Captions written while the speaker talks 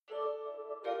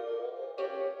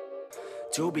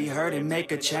to be heard and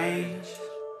make a change.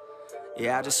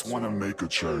 Yeah, I just want to make a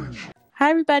change. Hi,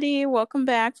 everybody. Welcome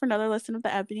back for another listen of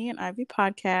the Ebony and Ivy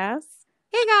podcast.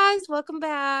 Hey, guys. Welcome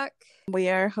back. We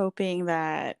are hoping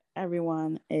that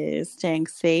everyone is staying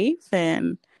safe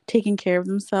and taking care of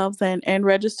themselves and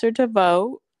registered to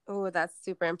vote. Oh, that's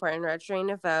super important, registering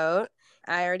to vote.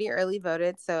 I already early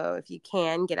voted, so if you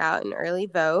can, get out and early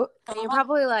vote. And you're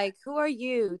probably like, who are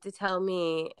you to tell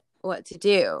me what to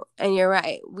do? And you're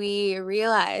right. We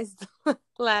realized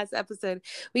last episode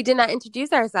we did not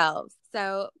introduce ourselves.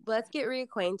 So let's get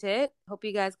reacquainted. Hope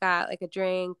you guys got like a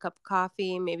drink, cup of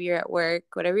coffee, maybe you're at work,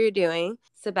 whatever you're doing.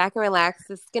 Sit back and relax.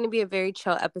 This is going to be a very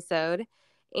chill episode.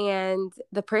 And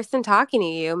the person talking to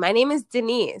you, my name is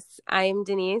Denise. I am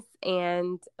Denise,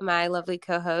 and my lovely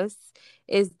co-host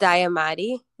is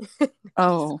Diamati.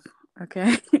 Oh,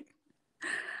 okay.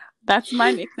 That's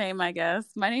my nickname, I guess.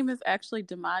 My name is actually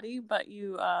Damati, but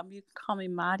you can call me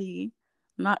Madi,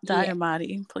 not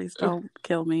Diamati. Yeah. Please don't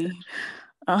kill me.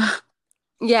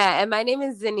 Yeah, and my name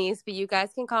is Denise, but you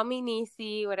guys can call me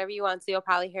Nisi, whatever you want. So you'll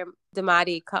probably hear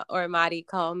Damati or Madi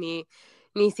call me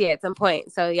Nisi at some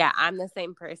point. So yeah, I'm the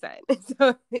same person.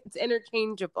 So it's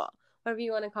interchangeable. Whatever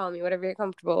you want to call me, whatever you're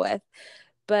comfortable with.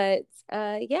 But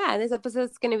yeah, this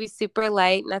episode's going to be super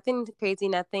light. Nothing crazy,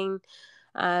 nothing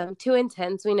too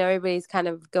intense. We know everybody's kind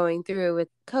of going through with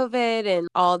COVID and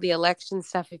all the election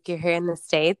stuff if you're here in the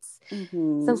States.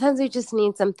 Mm-hmm. Sometimes we just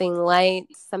need something light,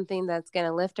 something that's going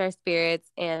to lift our spirits,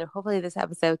 and hopefully this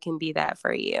episode can be that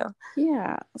for you.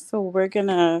 Yeah, so we're going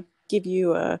to give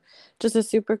you just a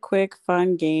super quick,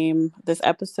 fun game this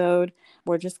episode.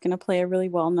 We're just going to play a really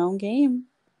well-known game.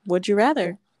 Would you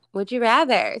rather? Would you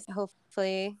rather? So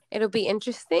hopefully it'll be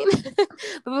interesting.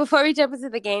 But before we jump into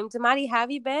the game, Damati, how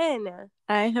have you been?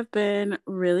 I have been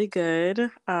really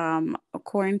good.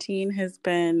 Quarantine has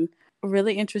been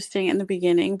really interesting in the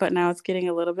beginning, but now it's getting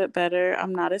a little bit better.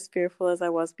 I'm not as fearful as I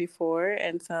was before,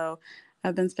 and so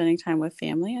I've been spending time with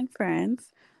family and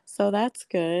friends. So that's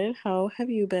good. How have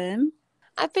you been?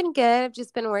 I've been good. I've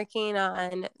just been working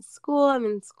on school. I'm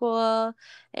in school,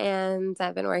 and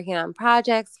I've been working on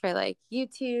projects for like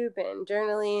YouTube and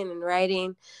journaling and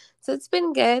writing. So it's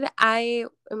been good. I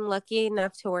am lucky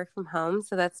enough to work from home,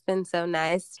 so that's been so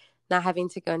nice. Not having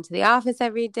to go into the office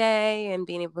every day and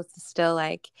being able to still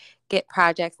like get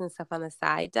projects and stuff on the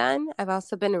side done. I've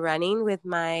also been running with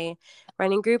my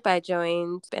running group. I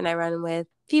joined and I run with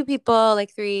a few people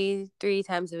like three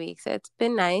times a week. So it's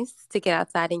been nice to get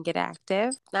outside and get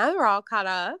active. Now that we're all caught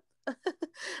up,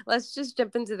 let's just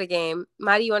jump into the game.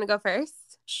 Madi, you want to go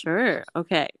first? Sure.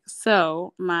 Okay.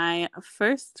 So my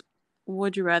first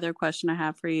would you rather question I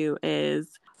have for you is,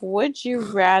 would you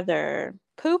rather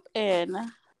poop in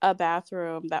a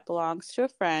bathroom that belongs to a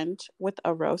friend with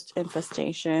a roast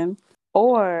infestation,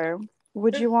 or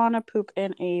would you want to poop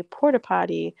in a porta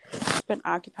potty that's been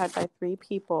occupied by 3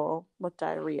 people with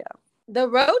diarrhea? The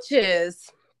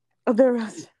roaches. The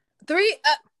roaches. 3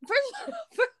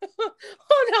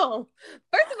 hold on.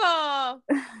 First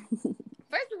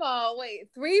of all, wait,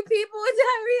 3 people with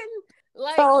diarrhea?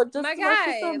 Like, so just my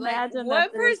guy, like,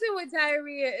 one person with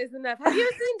diarrhea is enough. Have you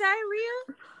ever seen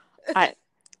diarrhea?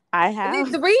 I have. 3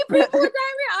 people with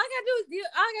diarrhea. All I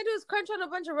gotta do is crunch on a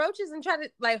bunch of roaches and try to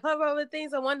like hover over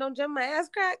things so one don't jump my ass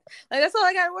crack. Like that's all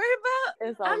I gotta worry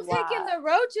about. I'm taking the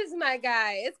roaches, my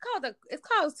guy. It's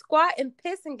called squat and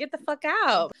piss and get the fuck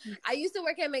out. I used to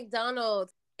work at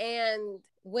McDonald's, and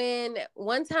when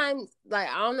one time, like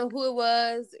I don't know who it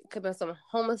was, it could have been some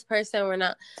homeless person. We're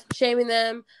not shaming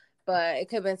them, but it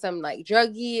could have been some like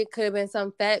druggie. It could have been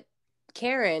some fat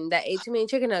Karen that ate too many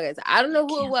chicken nuggets. I don't know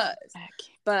who it was,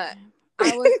 but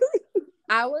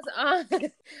I was on. I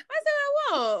said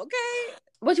I won't. Okay,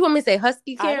 what you want me to say,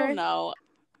 husky Karen? I don't know.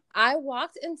 I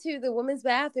walked into the women's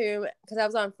bathroom because I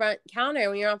was on front counter.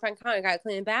 When you're on front counter, you gotta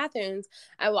clean bathrooms.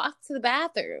 I walked to the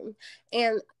bathroom,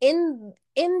 and in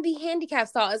the handicap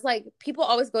stall, it's like people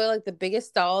always go to like the biggest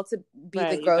stall to be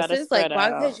the grossest. Like,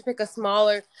 why can't you pick a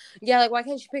smaller? Yeah, like why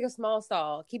can't you pick a small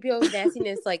stall? Keep your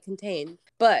nastiness like contained.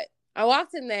 But I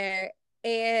walked in there,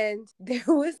 and there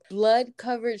was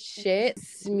blood-covered shit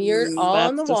smeared all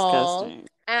on the wall. Disgusting.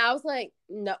 And I was like,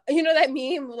 no. You know that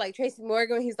meme with like Tracy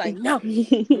Morgan? He's like, no.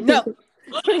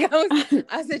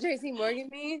 I said Tracy Morgan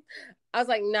meme. I was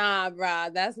like, nah,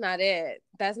 brah, that's not it.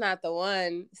 That's not the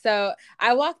one. So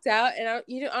I walked out, and I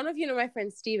don't know if you know my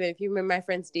friend Steven. If you remember my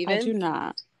friend Steven. I do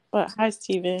not. But hi,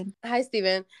 Steven. Hi,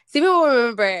 Steven. Steven will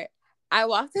remember. I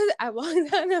walked out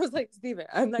and I was like, Steven,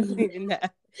 I'm not cleaning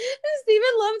that.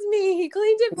 Steven loves me. He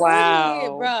cleaned it for me,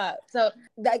 Wow. bruh. So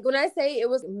like when I say it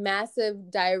was massive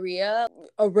diarrhea,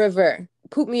 a river,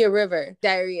 poop me a river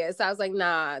diarrhea. So I was like,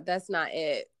 nah, that's not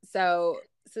it. So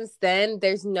since then,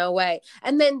 there's no way.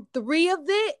 And then 3 of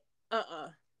it,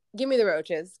 give me the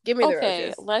roaches. Give me the Okay,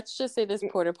 roaches. let's just say this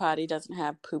porta potty doesn't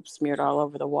have poop smeared all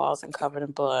over the walls and covered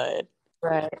in blood.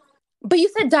 Right. But you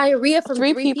said diarrhea from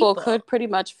 3 people could pretty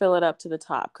much fill it up to the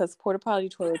top because porta potty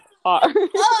toilets are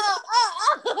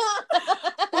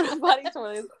porta potty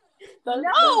toilets. No,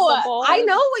 I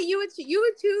know what you would choose.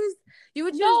 You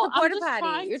would choose the porta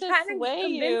potty. You're trying to convince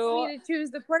me to choose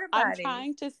the porta potty. I'm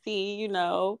trying to see,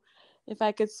 if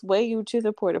I could sway you to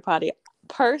the porta potty.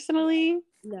 Personally,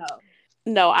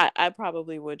 no, I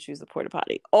probably would choose the porta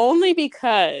potty only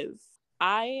because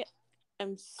I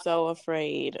am so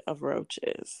afraid of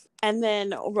roaches. And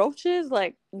then roaches,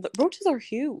 roaches are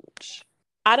huge.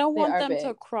 I don't want them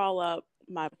to crawl up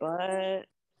my butt.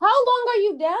 How long are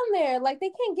you down there? Like, they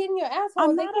can't get in your asshole.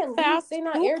 I'm not a fast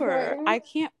pooper. I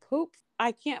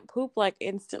can't poop like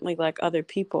instantly like other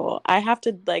people. I have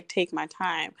to like take my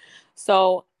time.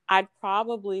 So I'd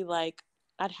probably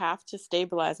I'd have to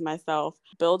stabilize myself,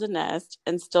 build a nest,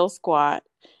 and still squat,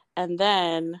 and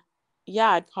then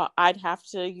I'd have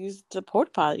to use the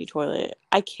porta potty toilet.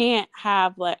 I can't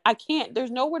there's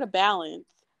nowhere to balance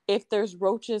if there's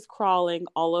roaches crawling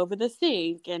all over the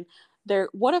sink, and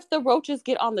what if the roaches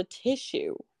get on the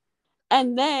tissue?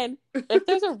 And then if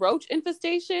there's a roach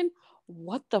infestation,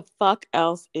 what the fuck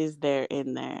else is there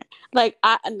in there?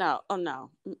 No.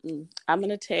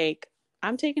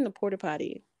 I'm taking the porta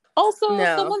potty. Also,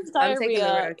 someone's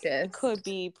diarrhea could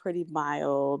be pretty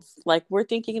mild. Like, we're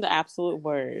thinking the absolute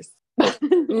worst.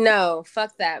 No,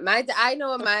 fuck that. I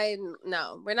know what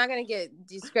no, we're not going to get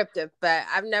descriptive, but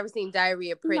I've never seen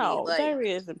diarrhea pretty. No,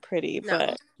 diarrhea isn't pretty,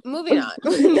 but... Moving on.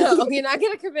 No, you're not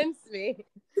going to convince me.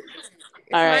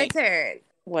 It's my turn.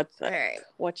 What's up? All right.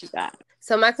 What you got?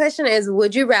 So my question is,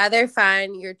 would you rather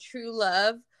find your true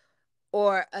love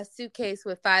or a suitcase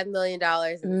with $5 million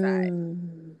inside?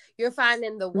 You're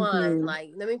finding the one. Like,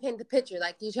 let me paint the picture.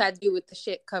 Like you tried to do with the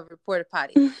shit covered porta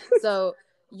potty. So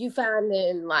you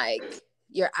finding like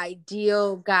your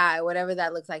ideal guy, whatever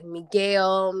that looks like.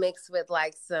 Miguel mixed with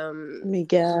like some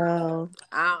Miguel.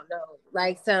 I don't know,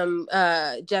 like some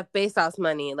Jeff Bezos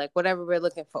money, like whatever we're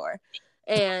looking for.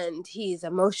 And he's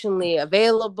emotionally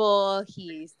available.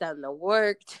 He's done the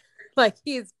work. Like,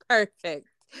 he's perfect.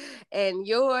 And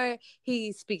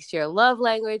he speaks your love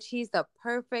language. He's the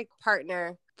perfect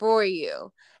partner for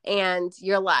you. And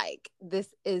you're like,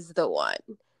 this is the one.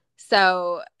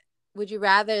 So would you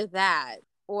rather that,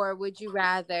 or would you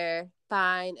rather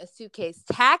find a suitcase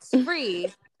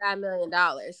tax-free, $5 million?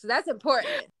 So that's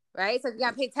important, right? So if you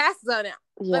got to pay taxes on it,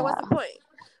 like, what's the point?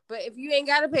 But if you ain't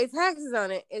got to pay taxes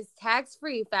on it, it's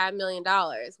tax-free $5 million.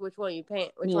 Which one you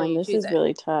paying? Which one you choosing? This is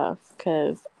really tough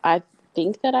because I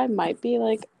think that I might be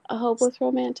like a hopeless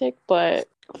romantic, but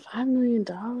 $5 million?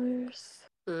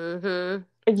 Mm-hmm.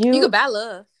 You could buy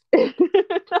love.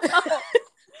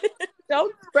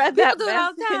 Don't spread that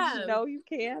message. No, you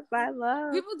can't buy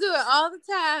love. People do it all the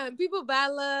time. People buy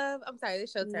love. I'm sorry,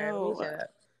 this your turn. Let me shut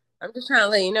up. I'm just trying to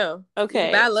let you know. Okay,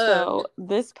 you buy love. So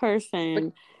this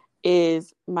person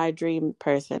is my dream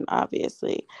person,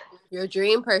 obviously. Your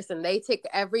dream person. They tick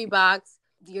every box.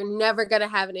 You're never going to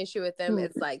have an issue with them.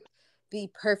 It's like the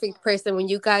perfect person. When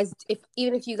you guys,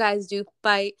 even if you guys do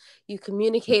fight, you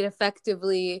communicate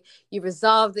effectively, you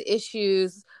resolve the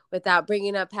issues without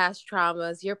bringing up past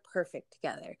traumas. You're perfect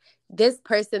together. This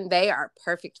person, they are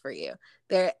perfect for you.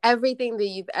 They're everything that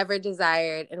you've ever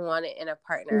desired and wanted in a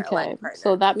partner, a life partner.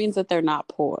 So that means that they're not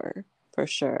poor, for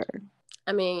sure.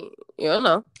 I mean, you don't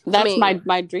know. That's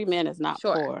my dream man is not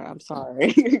poor. I'm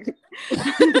sorry.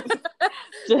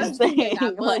 Just saying.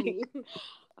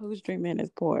 Whose dream man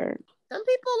is poor? Some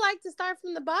people like to start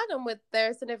from the bottom with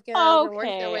their significant other and work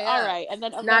their way up. All right. And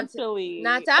then eventually,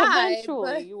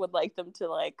 you would like them to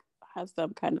like have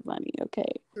some kind of money.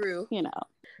 Okay. True. You know.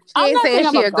 She ain't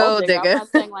saying she a gold digger. I'm not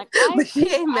saying like, but she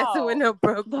ain't messing with no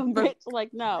broke.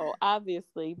 Like, no,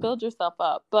 obviously, build yourself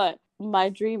up. But my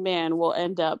dream man will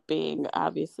end up being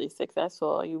obviously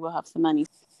successful. You will have some money.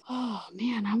 Oh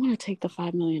man, I want to take the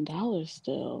 $5 million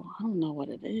still. I don't know what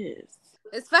it is.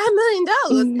 It's $5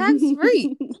 million tax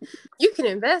free. You can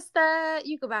invest that.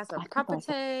 You can buy some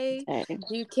property.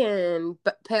 You can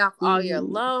pay off all your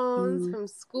loans from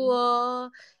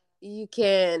school. You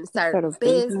can start a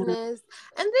business.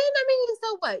 And then, I mean,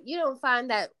 so what? You don't find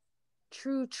that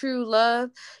true love.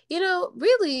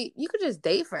 Really, you could just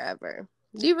date forever.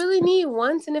 Do you really need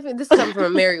one significant? This comes from a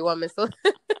married woman, so.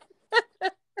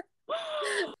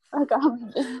 Like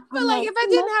I'm But like, if I that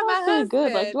didn't have sounds my really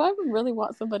good. Like, husband, do I really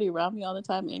want somebody around me all the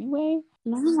time anyway?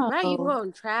 right? You can No. go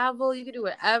and travel. You can do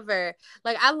whatever.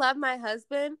 Like, I love my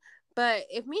husband, but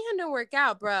if me and him don't work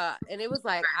out, bruh, and it was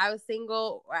like I was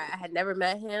single or I had never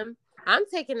met him, I'm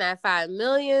taking that 5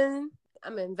 million.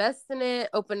 I'm investing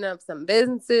it, opening up some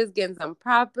businesses, getting some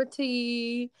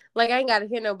property. Like, I ain't gotta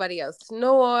hear nobody else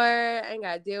snore. I ain't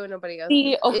gotta deal with nobody else's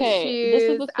See, okay, this is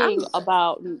issues. the thing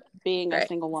about being a Right.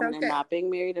 single It's woman and okay. not being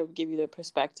married, to give you the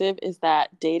perspective, is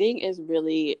that dating is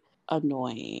really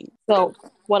annoying. So,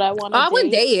 what I want Oh, to I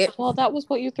wouldn't date, date it. well, that was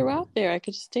what you threw out there. I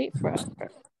could just date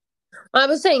forever. I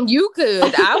was saying you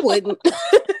could. I wouldn't.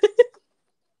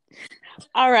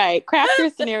 All right, craft your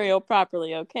scenario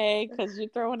properly, okay? Because you're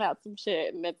throwing out some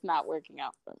shit and it's not working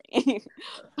out for me.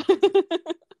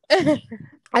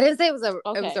 I didn't say it was a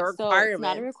Okay, so it's not a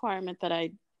requirement. requirement that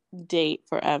I date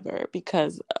forever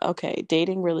because, okay,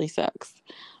 dating really sucks.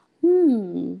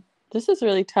 This is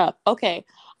really tough. Okay,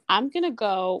 I'm going to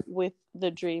go with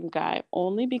the dream guy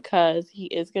only because he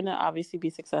is going to obviously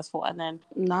be successful. And then,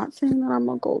 not saying that I'm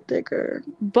a gold digger,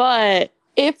 but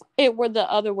if it were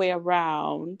the other way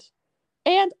around,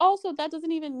 and also that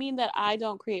doesn't even mean that I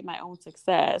don't create my own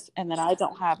success and that I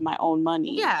don't have my own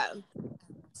money. Yeah.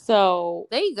 So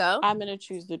There you go. I'm going to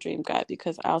choose the dream guy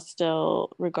because I'll still,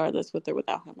 regardless with or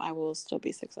without him, I will still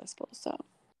be successful. So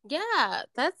Yeah,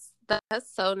 that's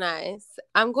so nice.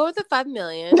 I'm going with the 5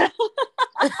 million.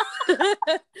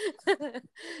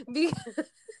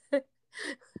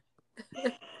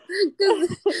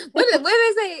 Because what did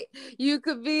they say? You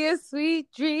could be a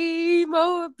sweet dream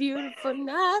or a beautiful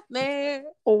nightmare.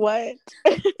 What?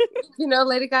 You know,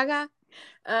 Lady Gaga.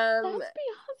 That's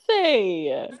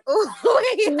Beyonce. Wait.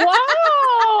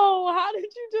 Wow. How did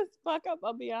you just fuck up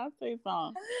a Beyonce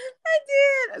song? I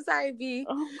did. I'm sorry, B.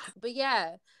 Oh my. But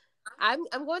yeah, I'm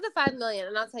going to 5 million,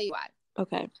 and I'll tell you why.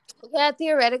 Okay. Yeah,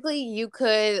 theoretically, you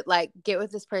could like get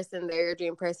with this person, they're your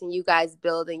dream person, you guys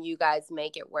build and you guys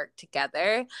make it work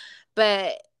together.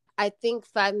 But I think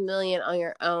 5 million on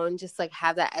your own, just like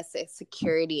have that as a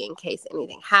security in case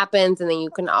anything happens. And then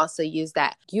you can also use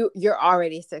that. You're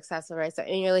already successful, right? So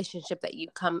in your relationship that you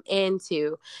come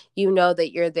into, you know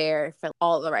that you're there for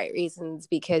all the right reasons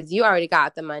because you already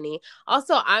got the money.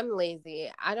 Also, I'm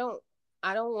lazy. I don't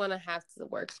want to have to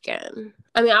work again.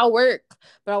 I mean, I'll work,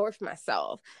 but I'll work for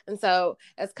myself. And so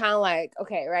it's kind of like,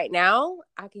 okay, right now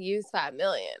I could use 5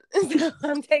 million. So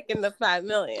I'm taking the 5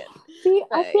 million. See,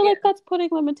 But, I feel like that's putting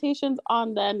limitations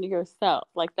on then yourself.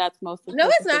 Like that's mostly. no,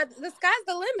 it's not. The sky's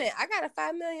the limit. I got a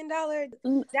 $5 million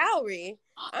dowry.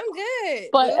 I'm good.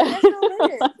 But Boo. There's no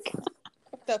limit.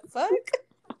 What the fuck?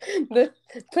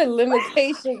 Put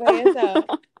limitations on yourself.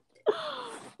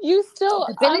 You still.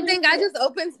 If anything, I just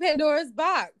opened Pandora's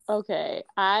box. Okay,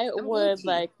 I would Gucci.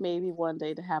 like maybe one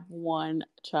day to have one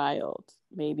child,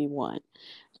 maybe one.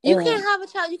 You can't have a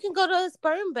child. You can go to a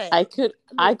sperm bank. I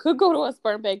could go to a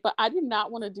sperm bank, but I did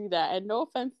not want to do that. And no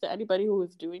offense to anybody who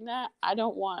is doing that. I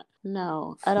don't want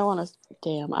to.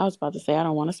 Damn, I was about to say I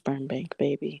don't want a sperm bank,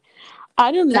 baby.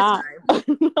 I do not.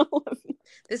 No.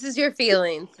 This is your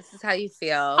feelings. This is how you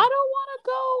feel. I don't want to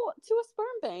go to a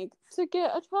sperm bank to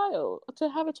get a child, to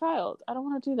have a child. I don't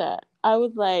want to do that.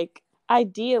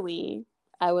 Ideally,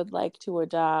 I would like to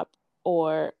adopt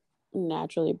or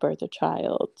naturally birth a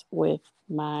child with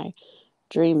my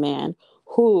dream man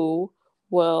who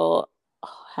will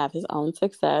have his own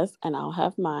success and I'll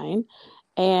have mine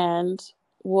and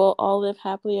we'll all live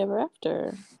happily ever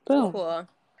after. Boom. Cool. All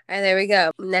right, there we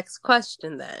go. Next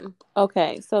question then.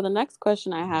 Okay, so the next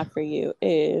question I have for you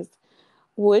is,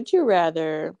 would you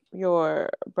rather your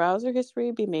browser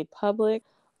history be made public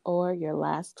or your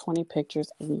last 20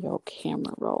 pictures in your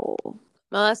camera roll?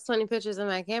 My last 20 pictures in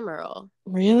my camera roll.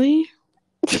 Really?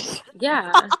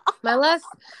 Yeah. My last...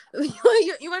 you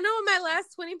want to know what my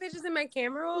last 20 pictures in my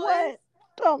camera roll is?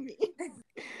 Tell me.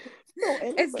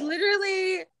 It's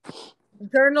literally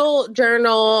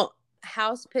journal,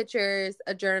 house pictures,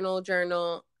 a journal,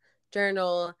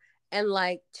 and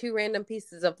like 2 random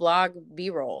pieces of vlog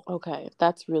B-roll. Okay,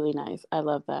 that's really nice. I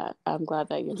love that. I'm glad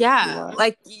that you take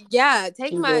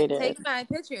my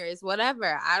pictures,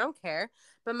 whatever. I don't care.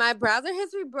 But my browser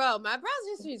history,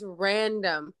 is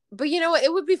random. But you know what?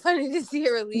 It would be funny to see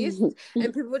it released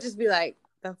and people would just be like,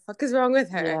 the fuck is wrong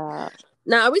with her? Yeah.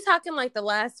 Now, are we talking like the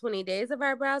last 20 days of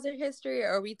our browser history, or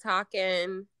are we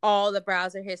talking all the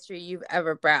browser history you've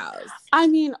ever browsed? I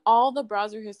mean, all the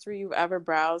browser history you've ever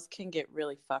browsed can get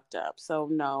really fucked up. So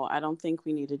no, I don't think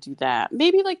we need to do that.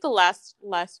 Maybe like the last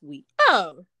week.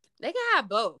 Oh, they can have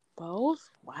both. Both?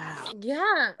 Wow.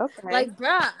 Yeah. Okay. Like,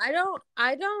 bruh,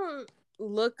 I don't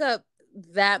look up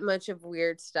that much of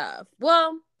weird stuff.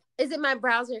 Well, Is it my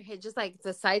browser hit just like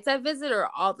the sites I visit or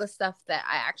all the stuff that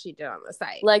I actually did on the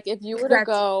site? Like if you were to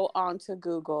go onto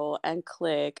Google and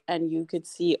click and you could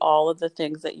see all of the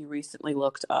things that you recently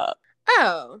looked up.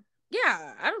 Oh,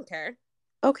 yeah, I don't care.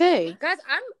 Okay. Guys,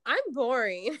 I'm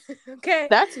boring. Okay.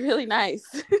 That's really nice.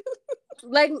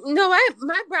 Like, no,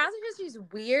 my browser history is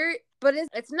weird, but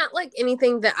it's not like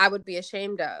anything that I would be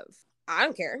ashamed of. I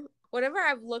don't care. Whatever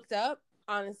I've looked up,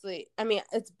 honestly, I mean,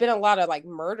 it's been a lot of like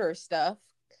murder stuff.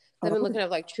 I've been looking at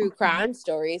like true crime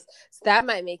stories, so that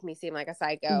might make me seem like a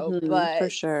psycho. But for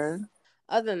sure.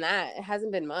 Other than that, it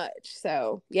hasn't been much.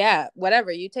 So yeah,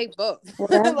 whatever. You take both.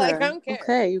 Whatever. Like, I don't care.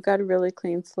 Okay, you got a really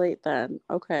clean slate then.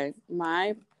 Okay,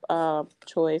 my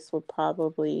choice would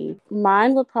probably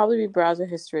be browser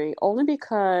history, only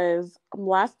because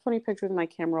last 20 pictures in my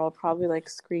camera are probably like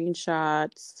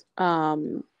screenshots,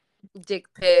 dick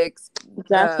pics,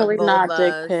 definitely not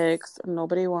dick vulvas, pics.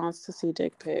 Nobody wants to see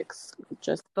dick pics.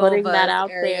 Just vulvas, putting that out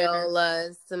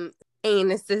areolas, some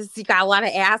anuses. You got a lot of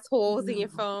assholes in your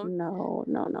phone. No.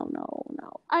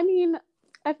 I mean,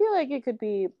 I feel like it could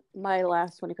be my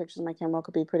last 20 pictures in my camera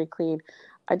could be pretty clean.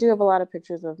 I do have a lot of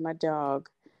pictures of my dog.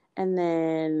 And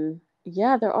then,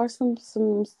 yeah, there are some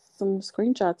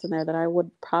screenshots in there that I would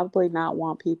probably not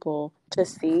want people to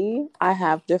see. I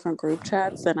have different group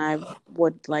chats and I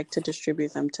would like to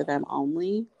distribute them to them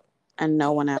only and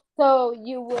no one else. So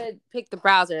you would pick the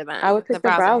browser then? I would pick the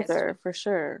browser for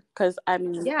sure. Because, I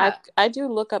mean, yeah. I do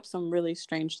look up some really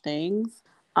strange things.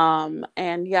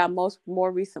 And yeah,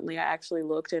 more recently, I actually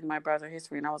looked in my browser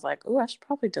history and I was like, oh, I should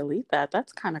probably delete that.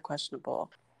 That's kind of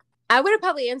questionable. I would have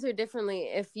probably answered differently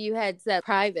if you had said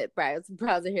private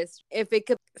browser history, if it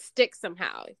could stick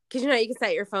somehow. Because, you can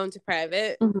set your phone to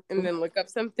private and then look up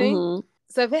something.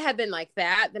 So if it had been like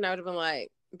that, then I would have been like,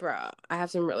 bro, I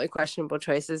have some really questionable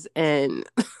choices in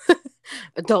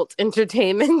adult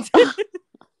entertainment.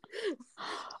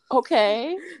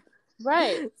 Okay.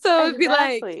 Right. So it'd be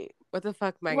like, what the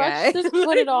fuck, my guy? Let's just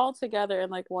put it all together in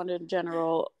like one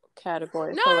general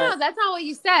category. No, that's not what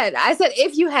you said. I said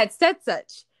if you had said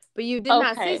such. But you did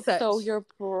not say such. So your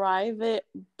private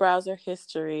browser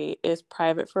history is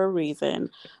private for a reason,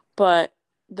 but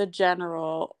the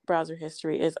general browser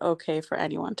history is okay for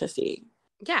anyone to see.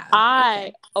 Yeah.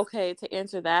 To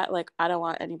answer that, like, I don't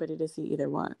want anybody to see either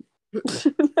one.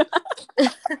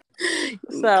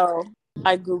 So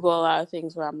I Google a lot of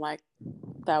things where I'm like,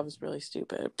 that was really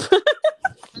stupid.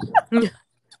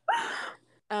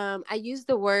 I use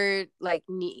the word like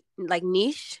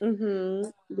niche.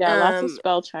 Yeah, lots of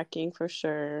spell checking for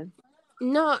sure.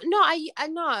 No, I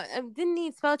didn't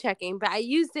need spell checking, but I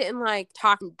used it in like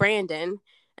talking Brandon,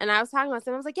 and I was talking about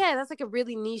something. I was like, yeah, that's like a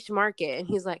really niche market, and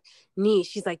he's like,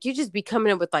 niche. He's like, you just be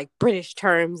coming up with like British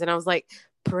terms, and I was like,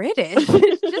 British?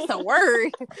 It's just a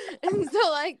word. And so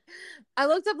like I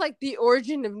looked up like the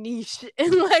origin of niche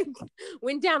and like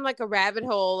went down like a rabbit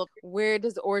hole of where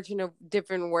does origin of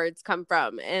different words come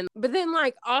from. But then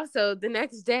like also the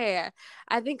next day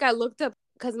I think I looked up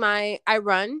because I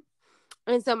run,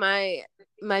 and so my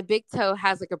big toe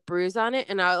has like a bruise on it,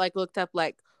 and I like looked up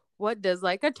like what does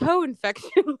like a toe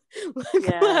infection look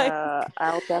like?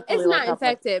 I'll definitely it's not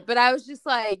infected, but I was just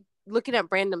like looking up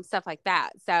random stuff like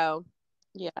that. So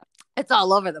yeah, it's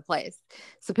all over the place.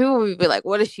 So people would be like,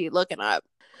 what is she looking up?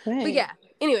 Right. But yeah,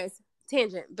 anyways,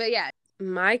 tangent. But yeah,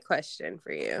 my question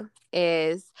for you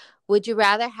is, would you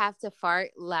rather have to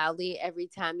fart loudly every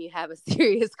time you have a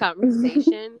serious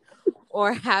conversation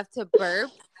or have to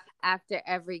burp after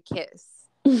every kiss?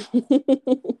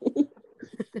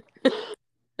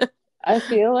 I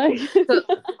feel like...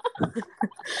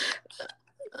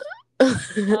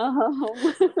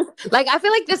 Like I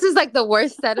feel like this is like the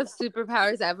worst set of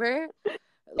superpowers ever.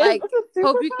 Like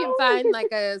hope you can find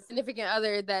like a significant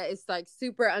other that is like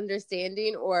super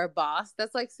understanding, or a boss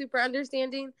that's like super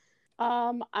understanding.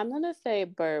 I'm gonna say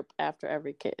burp after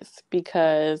every kiss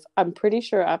because I'm pretty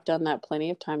sure I've done that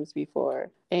plenty of times before,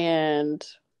 and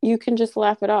you can just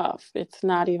laugh it off. It's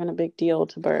not even a big deal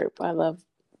to burp. I love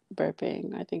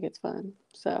burping. I think it's fun.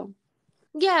 So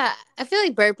yeah, I feel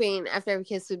like burping after every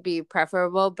kiss would be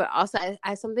preferable, but also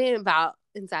I something about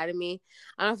inside of me.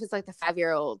 I don't know if it's like the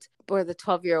 5-year-old or the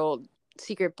 12-year-old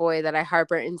secret boy that I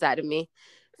harbor inside of me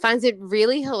finds it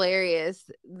really hilarious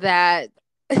that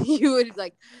you would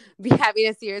like be having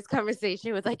a serious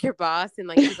conversation with like your boss, and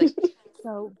like he's like,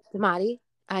 so Damati,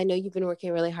 I know you've been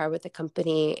working really hard with the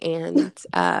company, and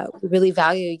we really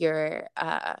value your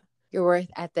work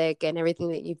ethic and everything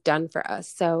that you've done for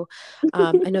us. So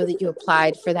I know that you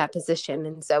applied for that position,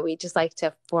 and so we just like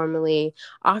to formally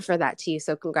offer that to you.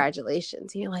 So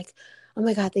congratulations. And you're like, oh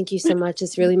my God, thank you so much.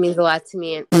 This really means a lot to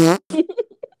me.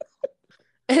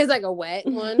 And it's like a wet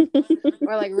one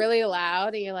or like really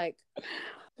loud, and you're like,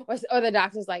 or the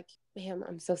doctor's like, ma'am,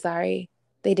 I'm so sorry,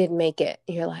 they didn't make it.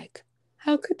 And you're like,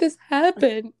 how could this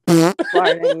happen?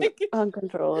 Farting Like,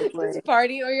 uncontrollably. just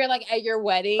farting, or you're like at your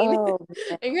wedding Oh,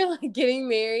 and you're like getting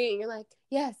married, and you're like,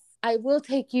 yes, I will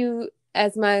take you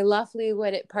as my lawfully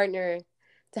wedded partner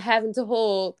to have and to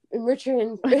hold, in richer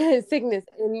in sickness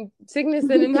and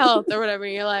in health, or whatever.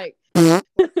 And you're like,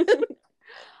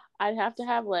 I'd have to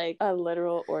have like a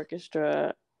literal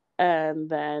orchestra and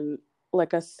then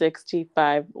like a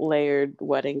 65 layered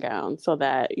wedding gown so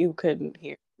that you couldn't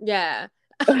hear. yeah.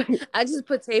 I just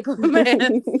put tape on my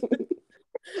hands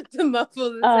to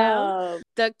muffle the sound.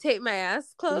 Duct tape my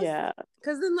ass close. Yeah.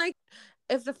 Because then, like,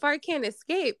 if the fart can't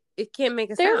escape, it can't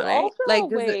make a There's sound, right? also Like, a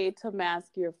way to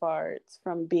mask your farts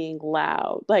from being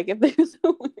loud. Like if there's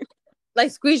a way.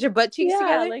 Like squeeze your butt cheeks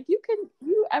together? Like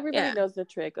everybody knows the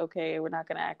trick. Okay, we're not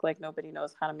gonna act like nobody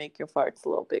knows how to make your farts a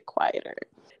little bit quieter.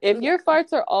 If your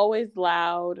farts are always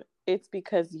loud, it's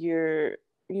because you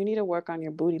need to work on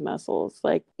your booty muscles.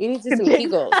 Like you need to do some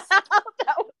Kegels.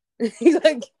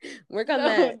 Like, work on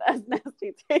that. That's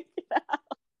nasty. Take it out.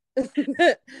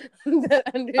 That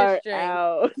understring.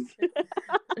 Out.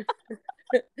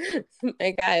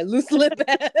 My guy, loose lip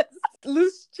ass,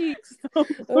 loose cheeks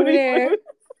over there.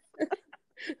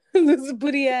 Loose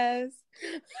booty ass.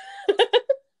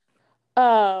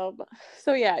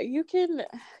 So yeah, you can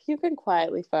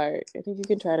quietly fart. I think you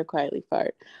can try to quietly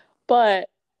fart. But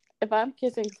if I'm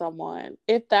kissing someone,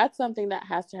 if that's something that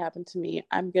has to happen to me,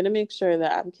 I'm gonna make sure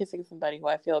that I'm kissing somebody who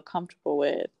I feel comfortable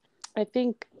with. I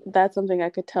think that's something I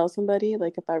could tell somebody,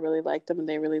 like if I really liked them and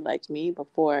they really liked me,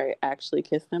 before I actually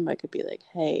kiss them, I could be like,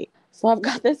 hey, so I've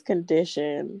got this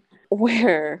condition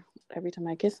where every time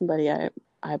I kiss somebody, I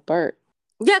burp.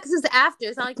 Yeah, because it's after.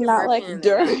 It's not like you're not like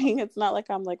during. It's not like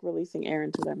I'm like releasing air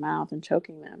into their mouth and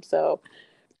choking them. So,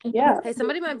 yeah. Hey,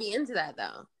 somebody might be into that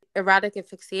though. Erotic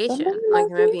asphyxiation. Like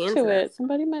they might be into it.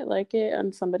 Somebody might like it,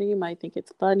 and somebody might think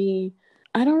it's funny.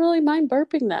 I don't really mind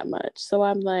burping that much, so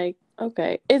I'm like,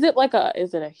 okay. Is it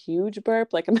a huge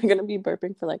burp? Like, am I gonna be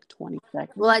burping for like 20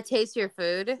 seconds? Will I taste your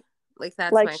food? Like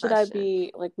that's like, my should question. I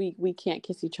be like we can't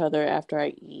kiss each other after I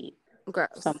eat? Gross.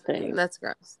 Something. That's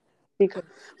gross. Because,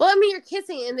 well, I mean, you're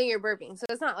kissing and then you're burping, so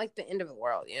it's not like the end of the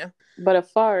world, you know? But a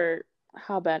fart,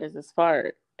 how bad is this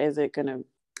fart? Is it gonna...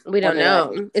 We don't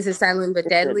know. Is it silent but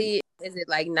deadly? Is it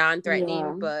like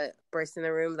non-threatening but burst in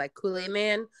the room like Kool-Aid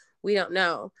Man? We don't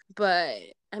know. But,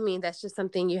 I mean, that's just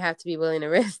something you have to be willing to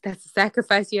risk. That's a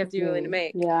sacrifice you have to be willing to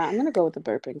make. Yeah, I'm gonna go with the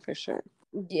burping for sure.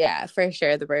 Yeah, for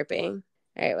sure, the burping.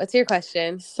 All right, what's your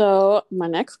question? So, my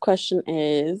next question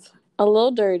is a little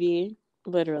dirty.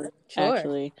 Literally, sure.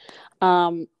 Actually.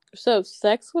 So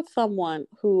sex with someone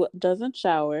who doesn't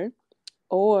shower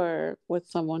or with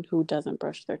someone who doesn't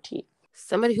brush their teeth?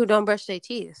 Somebody who don't brush their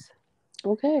teeth.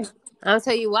 Okay. I'll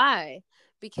tell you why.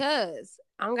 Because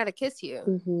I don't gotta kiss you.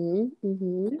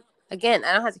 Again,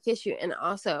 I don't have to kiss you. And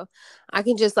also, I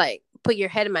can just like put your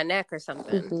head in my neck or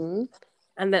something.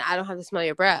 And then I don't have to smell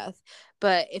your breath.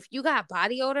 But if you got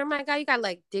body odor, my guy, you got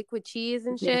like dick with cheese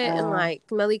and shit and like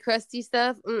smelly, crusty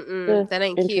stuff. That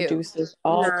ain't cute. Introduces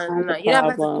all kinds of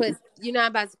you're not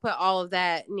about to put all of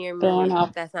that near me.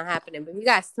 That's not happening. But if you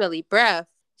got smelly breath,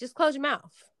 just close your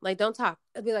mouth. Like, don't talk.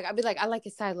 I'll be like, I like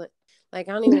it silent. Like,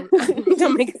 I don't even,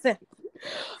 don't make sense.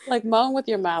 Like, moan with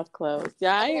your mouth closed.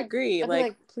 Yeah, I agree.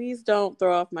 Like, please don't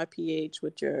throw off my pH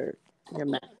with your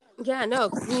mouth. Yeah, no,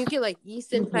 because you get like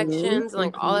yeast infections and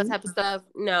like all that type of stuff.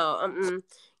 No,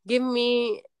 give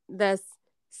me the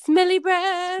smelly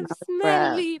breath,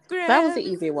 smelly breath. That was the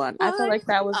easy one. I felt like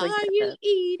that was like. Are you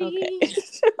eating?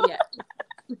 Okay.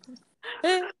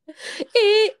 Yeah.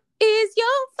 It is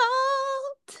your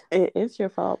fault. It is your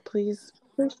fault. Please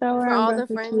shower. For all the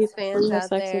Friends fans out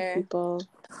there, people.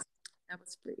 that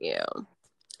was for you.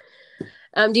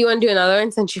 Do you want to do another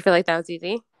one since you feel like that was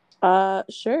easy?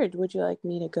 Sure. Would you like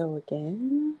me to go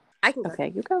again? I can go.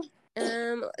 Okay, you go.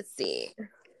 Let's see.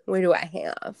 Where do I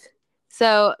have?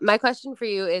 So my question for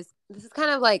you is, this is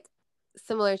kind of like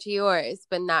similar to yours,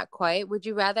 but not quite. Would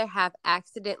you rather have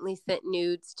accidentally sent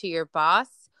nudes to your boss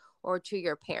or to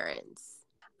your parents?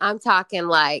 I'm talking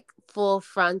like full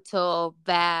frontal,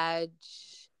 vag,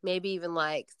 maybe even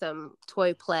like some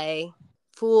toy play,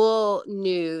 full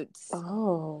nudes.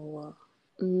 Oh.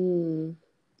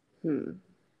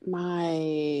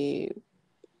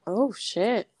 Oh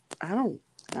shit. I don't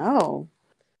know.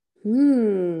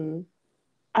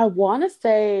 I want to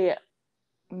say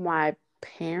my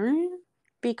parents,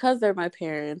 because they're my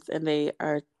parents and they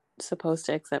are supposed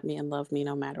to accept me and love me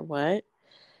no matter what.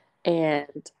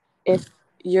 And if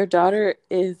your daughter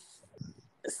is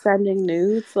sending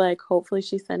nudes. Like, hopefully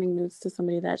she's sending nudes to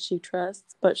somebody that she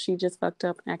trusts, but she just fucked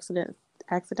up and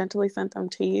accidentally sent them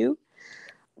to you.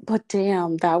 But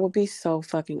damn, that would be so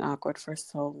fucking awkward for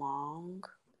so long.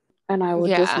 And I would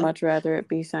just much rather it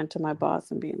be sent to my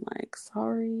boss and being like,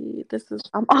 sorry,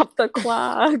 I'm off the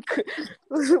clock.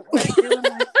 What I do in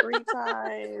my free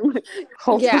time.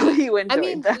 Hopefully you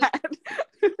enjoyed that.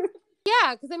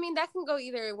 Yeah, because I mean, that can go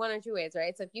either one or two ways,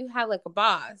 right? So if you have like a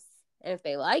boss and if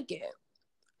they like it,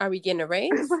 are we getting a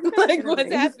raise? Like,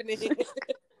 what's happening?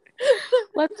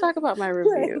 Let's talk about my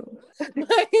review.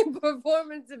 My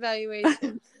performance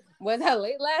evaluation. Was that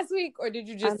late last week, or did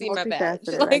you just see my badge?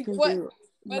 Like,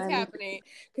 what's happening?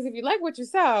 Because if you like what you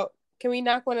saw, can we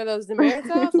knock one of those demerits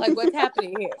off? Like, what's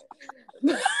happening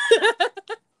here?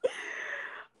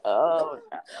 Oh,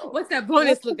 no. What's that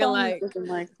bonus looking like?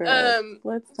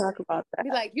 Let's talk about that.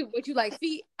 Be like, what you like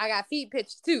feet? I got feet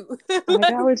pitched too. I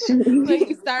got what you need. Like,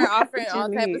 you start offering all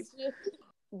type of shit.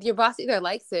 Your boss either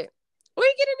likes it or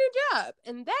you get a new job,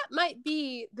 and that might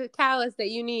be the catalyst that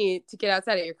you need to get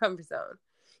outside of your comfort zone.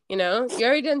 You know, you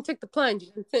already done took the plunge.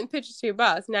 You sent pictures to your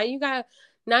boss. Now you have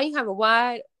a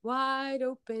wide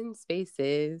open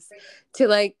spaces to,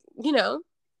 like, you know,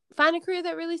 find a career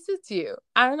that really suits you.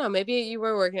 I don't know. Maybe you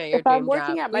were working at your dream job. If I'm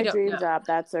working at my dream job,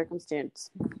 that circumstance,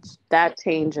 that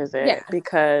changes it,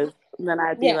 because then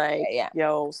I'd be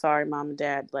yo, sorry, mom and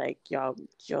dad, like,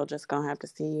 you're just gonna have to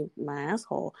see my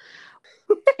asshole.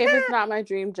 If it's not my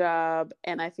dream job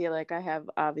and I feel like I have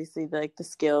obviously like the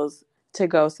skills to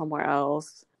go somewhere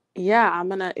else, I'm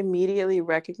gonna immediately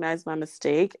recognize my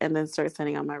mistake and then start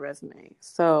sending out my resume.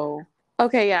 So I'm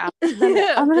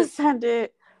gonna send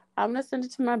it. I'm gonna send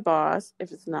it to my boss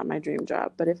if it's not my dream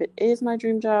job. But if it is my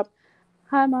dream job,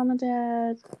 hi, mom and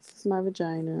dad, this is my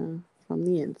vagina from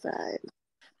the inside.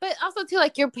 But also too,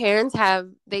 like, your parents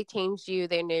they changed you,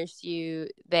 they nursed you,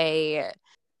 they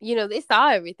saw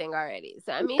everything already.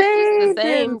 So I mean, it's just the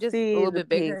same, just a little bit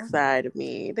bigger. Pink side of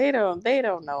me. They don't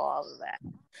know all of that.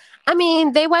 I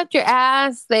mean, they wiped your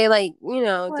ass. They did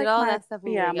all that stuff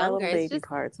when you were younger. My little baby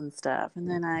parts and stuff, and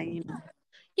then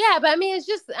Yeah, but I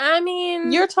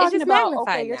mean, you're talking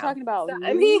about you're talking about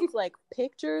nudes, like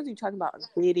pictures. You're talking about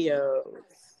videos,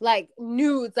 like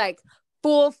nudes, like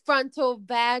full frontal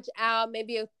vag out,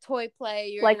 maybe a toy play.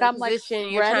 You're like, in a position,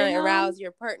 you're trying to arouse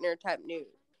your partner type nude.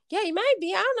 Yeah, you might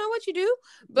be. I don't know what you do,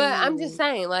 but I'm just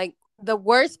saying, like, the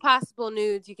worst possible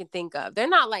nudes you can think of. They're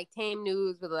not like tame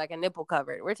nudes with like a nipple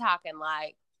covered. We're talking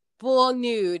like full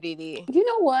nudity. You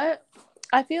know what?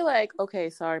 I feel like, okay,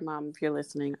 sorry, mom, if you're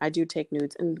listening, I do take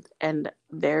nudes and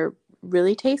they're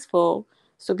really tasteful,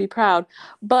 so be proud.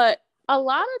 But a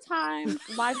lot of times,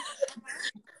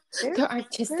 they're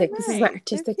artistic. This is my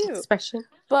artistic expression.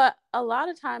 But a lot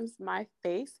of times, my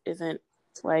face isn't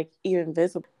like even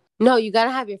visible. No, you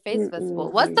gotta have your face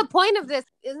visible. What's the point of this?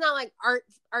 It's not like art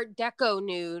deco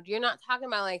nude. You're not talking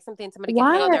about like something somebody can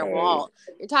hang on their wall.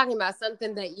 You're talking about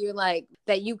something that you like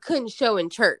that you couldn't show in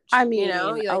church. I mean,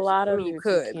 a lot of you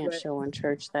can't show in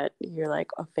church that you're like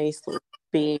a faceless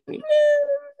being.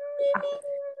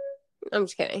 I'm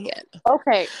just kidding. Yeah.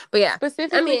 Okay, but yeah,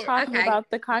 specifically talking about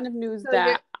the kind of nudes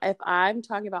that if I'm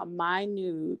talking about my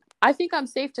nude, I think I'm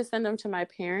safe to send them to my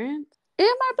parents and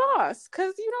my boss,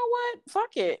 because you know what?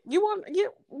 Fuck it.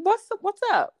 What's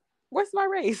up? Where's my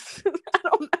race?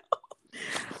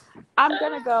 I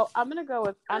don't know.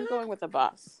 I'm going with the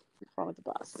boss. I'm going with the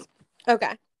boss.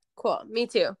 Okay, cool. Me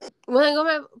too. Will I go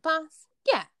with my boss?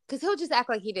 Yeah, because he'll just act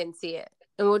like he didn't see it,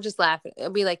 and we'll just laugh. It'll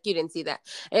be like, you didn't see that.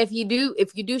 And if you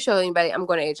do show anybody, I'm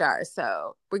going to HR.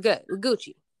 So we're good. We're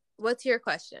Gucci. What's your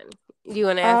question? Do you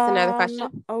want to ask another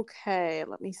question? Okay,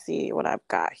 let me see what I've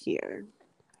got here.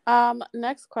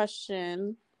 Next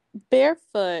question.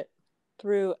 Barefoot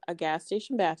through a gas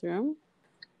station bathroom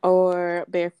or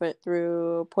barefoot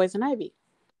through poison ivy?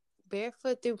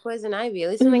 Barefoot through poison ivy.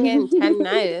 At least I'm not getting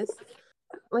tendinitis.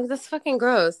 Like, that's fucking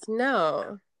gross.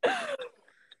 No.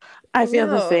 I feel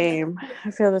the same.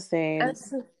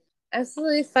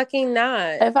 Absolutely fucking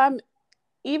not.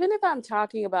 Even if I'm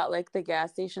talking about like the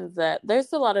gas stations that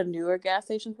there's a lot of newer gas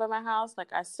stations by my house,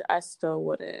 like I still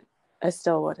wouldn't.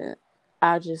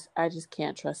 I just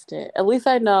can't trust it. At least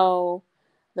I know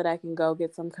that I can go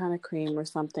get some kind of cream or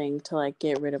something to like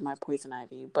get rid of my poison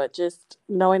ivy. But just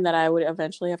knowing that I would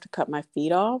eventually have to cut my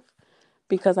feet off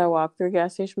because I walk through a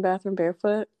gas station bathroom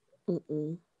barefoot,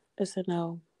 it's a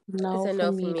no. No, it's a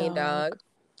no for me, dog.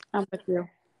 I'm with you.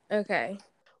 Okay.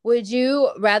 Would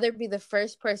you rather be the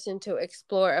first person to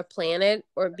explore a planet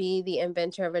or be the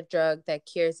inventor of a drug that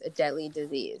cures a deadly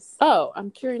disease? Oh,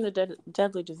 I'm curing the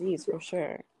deadly disease for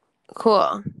sure.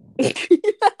 Cool.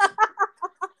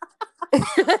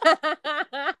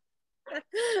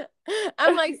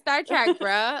 I'm like Star Trek,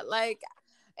 bruh. Like,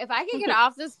 if I could get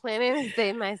off this planet and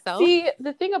save myself. See,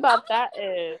 the thing about that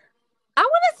is, I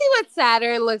want to see what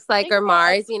Saturn looks like think or about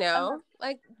Mars, you know?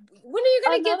 Like, when are you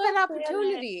going to get another that planet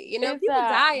opportunity? You know, is people that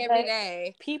die every like,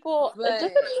 day. people, it But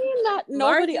doesn't mean that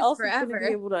Mars nobody is else is going to forever.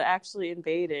 be able to actually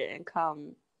invade it and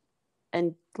come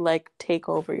and like take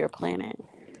over your planet.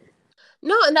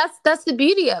 No, and that's the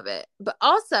beauty of it. But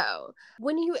also,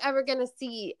 when are you ever going to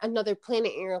see another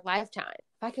planet in your lifetime?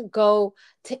 If I could go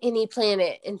to any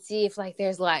planet and see if like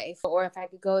there's life, or if I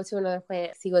could go to another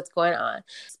planet, see what's going on,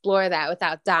 explore that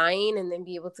without dying and then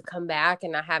be able to come back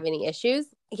and not have any issues.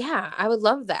 Yeah, I would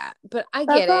love that. But I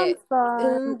That get sounds it.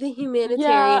 fun. The Yeah,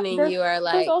 humanitarian in you are there's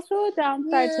like, also a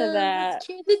downside to yeah, that. let's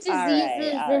cure the All right,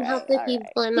 diseases all and help right, the all right.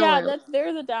 people in the Yeah, world.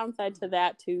 there's a downside to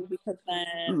that too, because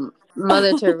then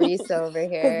Mother Teresa over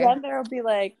because here. then there'll be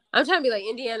like, I'm trying to be like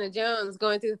Indiana Jones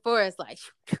going through the forest, like.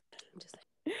 Just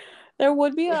like, there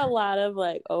would be a lot of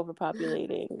like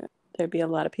overpopulating. There'd be a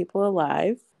lot of people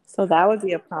alive, so that would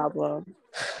be a problem.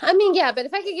 I mean, yeah, but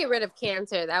if I could get rid of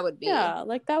cancer, that would be. Yeah,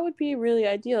 like that would be really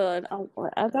ideal, and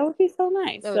that would be so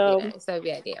nice. That would be nice. That would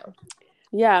be ideal.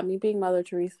 Yeah, me being Mother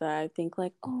Teresa, I think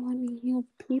like, oh, let me heal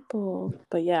people.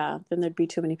 But yeah, then there'd be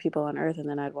too many people on Earth, and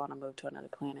then I'd want to move to another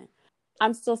planet.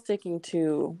 I'm still sticking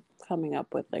to coming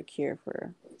up with a cure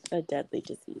for a deadly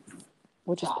disease,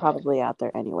 which is probably out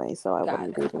there anyway, so I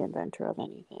wouldn't be the inventor of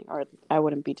anything, or I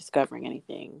wouldn't be discovering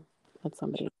anything that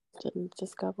somebody didn't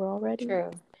discover already.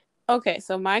 True. Okay,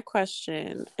 so my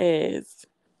question is,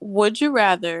 would you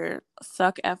rather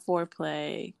suck at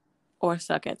foreplay or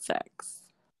suck at sex?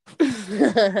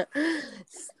 I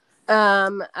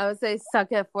would say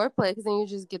suck at foreplay, because then you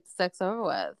just get the sex over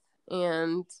with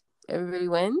and everybody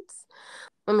wins.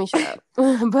 Let me shut up.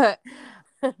 But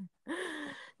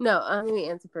no, I'm gonna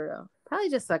answer for real. Probably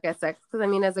just suck at sex, because I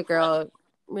mean, as a girl,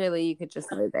 really, you could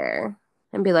just lay there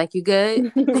and be like, "You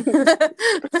good?"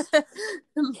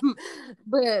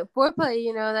 But foreplay,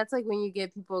 you know, that's like when you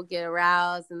get people get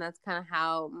aroused, and that's kind of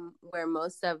how where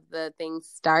most of the things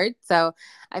start. So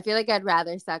I feel like I'd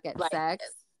rather suck at sex,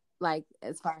 like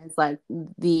as far as like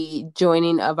the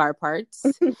joining of our parts,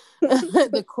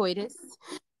 the coitus.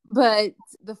 But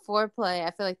the foreplay,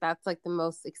 I feel like that's like the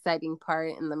most exciting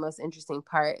part and the most interesting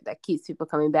part that keeps people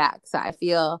coming back. So I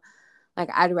feel like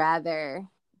I'd rather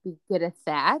be good at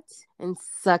that and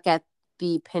suck at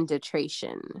the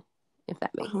penetration, if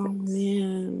that makes sense. Oh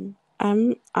man,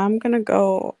 I'm gonna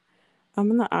go.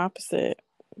 I'm in the opposite.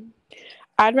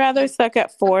 I'd rather suck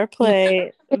at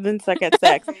foreplay than suck at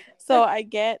sex. So I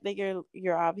get that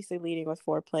you're obviously leading with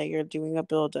foreplay. You're doing a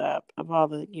build up of all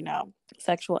the, you know,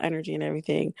 sexual energy and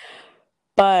everything.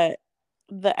 But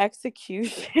the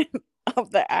execution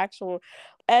of the actual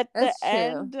at That's the true.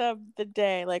 end of the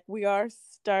day, like we are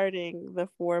starting the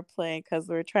foreplay because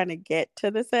we're trying to get to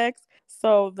the sex.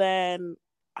 So then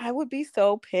I would be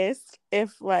so pissed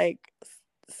if like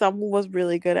someone was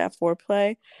really good at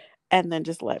foreplay and then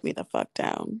just let me the fuck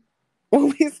down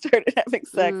when we started having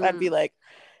sex. I'd be like,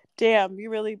 damn, you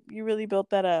really built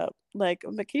that up. Like,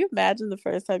 can you imagine the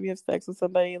first time you have sex with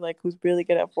somebody like who's really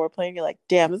good at foreplay and you're like,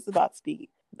 damn, this is about to be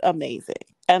amazing,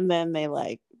 and then they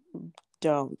like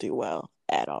don't do well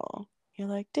at all. You're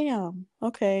like, damn,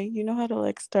 okay, you know how to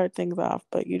like start things off,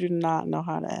 but you do not know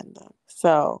how to end them.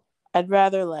 So I'd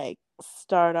rather like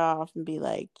start off and be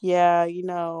like, yeah, you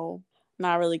know,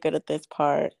 not really good at this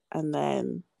part, and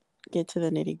then get to the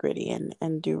nitty gritty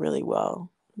and do really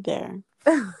well there.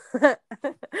 I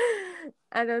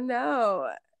don't know.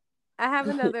 I have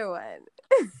another one.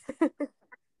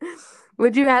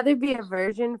 Would you rather be a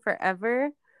virgin forever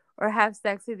or have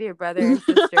sex with your brother and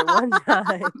sister one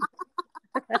time?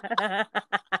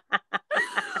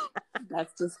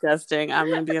 That's disgusting. I'm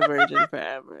gonna be a virgin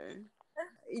forever.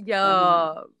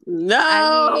 Yo,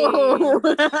 no.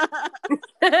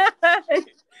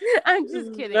 I'm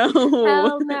just kidding. No.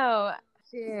 Hell no.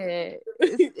 Shit.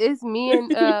 It's me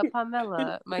and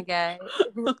Pamela, my guy.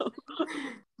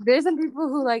 There's some people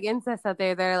who like incest out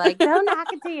there. They're like, don't knock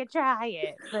it till you try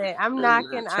it. But I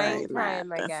ain't trying,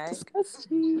 my guy. That's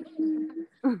disgusting.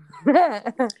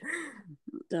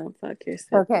 Don't fuck your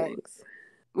siblings. Okay.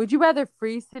 Would you rather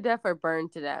freeze to death or burn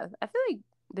to death? I feel like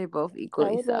they both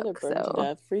equally I would rather suck. burn to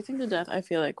death. Freezing to death, I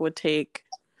feel like would take.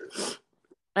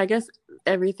 I guess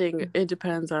everything. It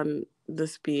depends on the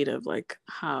speed of like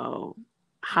how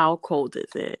cold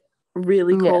is it?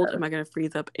 Really cold? Yeah. Am I gonna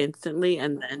freeze up instantly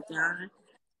and then die?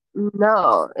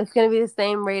 No, it's gonna be the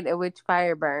same rate at which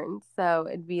fire burns. So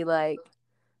it'd be like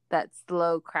that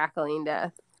slow crackling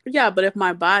death. Yeah, but if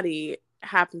my body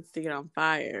happens to get on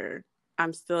fire,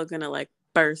 I'm still gonna like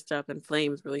burst up in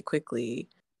flames really quickly.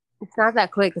 It's not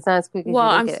that quick. It's not as quick as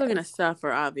Well, you I'm think still it gonna is.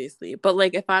 suffer, obviously. But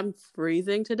like, if I'm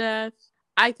freezing to death,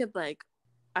 I could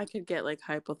get like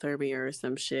hypothermia or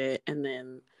some shit, and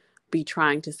then be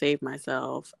trying to save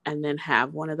myself, and then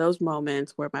have one of those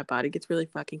moments where my body gets really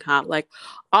fucking hot. Like,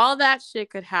 all that shit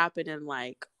could happen in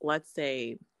like, let's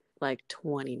say, like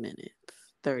 20 minutes,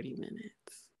 30 minutes.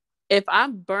 If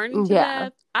I'm burning to Yeah,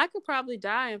 death, I could probably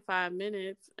die in 5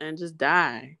 minutes and just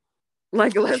die.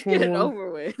 Like, let's get it true.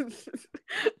 over with.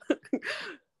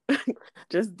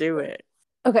 Just do it.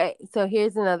 Okay, so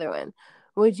here's another one.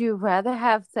 Would you rather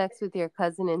have sex with your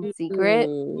cousin in secret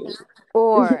Mm.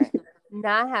 or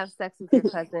not have sex with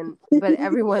your cousin, but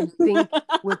everyone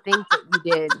would think that you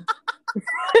did?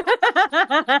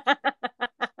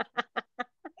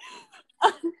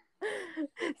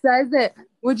 So I said,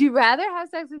 would you rather have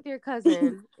sex with your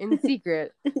cousin in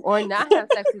secret or not have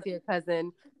sex with your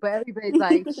cousin, but everybody's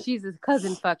like, she's a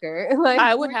cousin fucker? Like,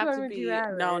 I would which have one to would you be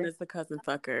known rather? as the cousin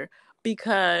fucker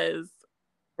because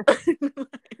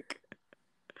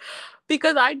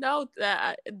because I know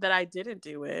that I didn't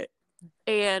do it,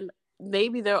 and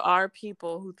maybe there are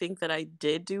people who think that I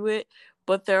did do it,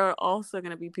 but there are also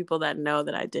going to be people that know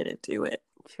that I didn't do it.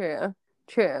 True.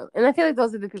 And I feel like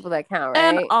those are the people that count,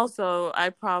 And right? also,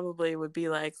 I probably would be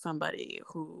like somebody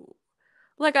who,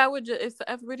 like, I would just, if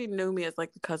everybody knew me as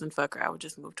like the cousin fucker, I would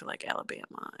just move to like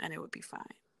Alabama and it would be fine.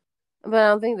 But I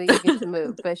don't think that you get to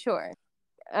move, but sure.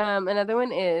 Another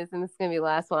one is, and this is going to be the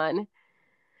last one.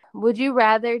 Would you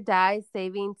rather die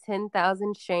saving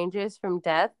 10,000 strangers from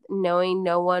death, knowing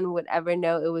no one would ever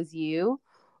know it was you,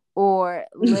 or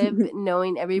live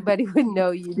knowing everybody would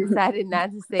know you decided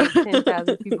not to save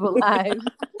 10,000 people's lives?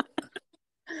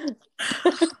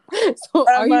 So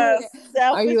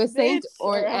are you a saint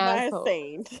or an am I a asshole?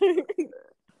 saint?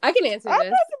 I can answer I'm this.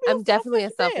 about to be I'm a definitely a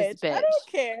selfish selfish bitch. I bitch. don't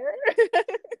care.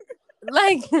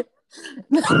 Like,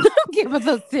 I don't care about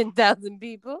those 10,000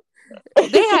 people.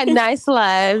 They had nice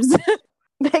lives.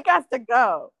 They got to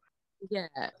go. Yeah.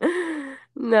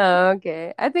 No,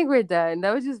 okay. I think we're done.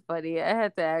 That was just funny. I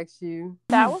had to ask you.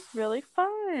 That was really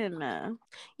fun.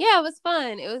 Yeah, it was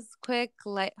fun. It was quick,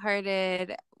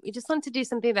 lighthearted. We just wanted to do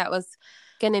something that was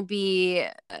going to be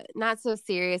not so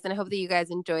serious. And I hope that you guys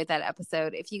enjoyed that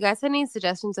episode. If you guys have any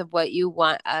suggestions of what you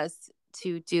want us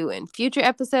to do in future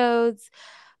episodes,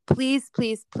 please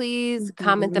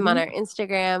comment them on our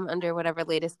Instagram under whatever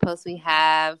latest post we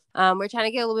have. We're trying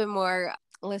to get a little bit more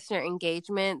listener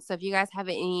engagement. So if you guys have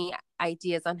any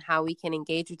ideas on how we can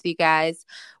engage with you guys,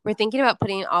 we're thinking about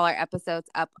putting all our episodes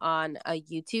up on a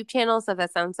YouTube channel. So if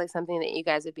that sounds like something that you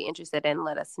guys would be interested in,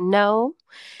 let us know.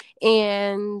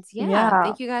 And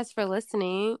thank you guys for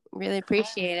listening. Really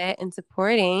appreciate it and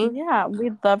supporting. Yeah,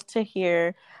 we'd love to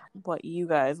hear what you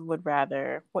guys would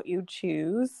rather, what you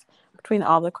choose between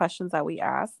all the questions that we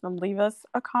asked. And leave us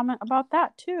a comment about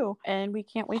that too. And we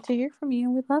can't wait to hear from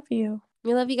you. We love you.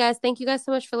 We love you guys. Thank you guys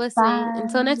so much for listening. Bye.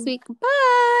 Until next week.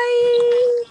 Bye.